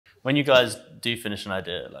When you guys do finish an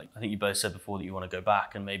idea, like I think you both said before that you want to go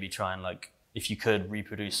back and maybe try and like, if you could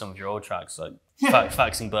reproduce some of your old tracks, like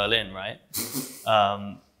Faxing Berlin, right?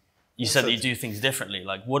 You said that you do things differently.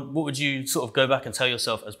 Like what would you sort of go back and tell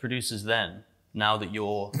yourself as producers then, now that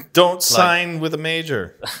you're... Don't sign with a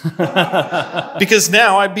major. Because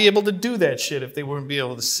now I'd be able to do that shit if they wouldn't be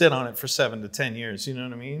able to sit on it for 7 to 10 years. You know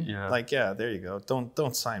what I mean? Yeah. Like, yeah, there you go.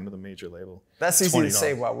 Don't sign with a major label. That's easy to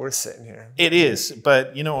say while we're sitting here. It is,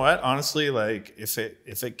 but you know what? Honestly, like if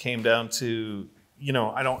it came down to, you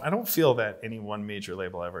know, I don't feel that any one major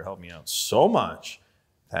label ever helped me out so much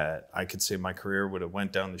that I could say my career would have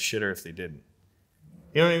went down the shitter if they didn't.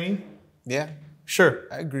 You know what I mean? Yeah. Sure.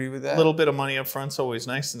 I agree with that. A little bit of money up front's always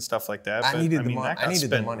nice and stuff like that. But, I needed the money. That got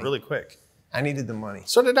spent really quick. I needed the money.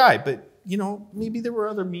 So did I, but you know, maybe there were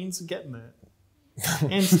other means of getting that.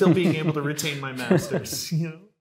 And still being able to retain my masters, you know?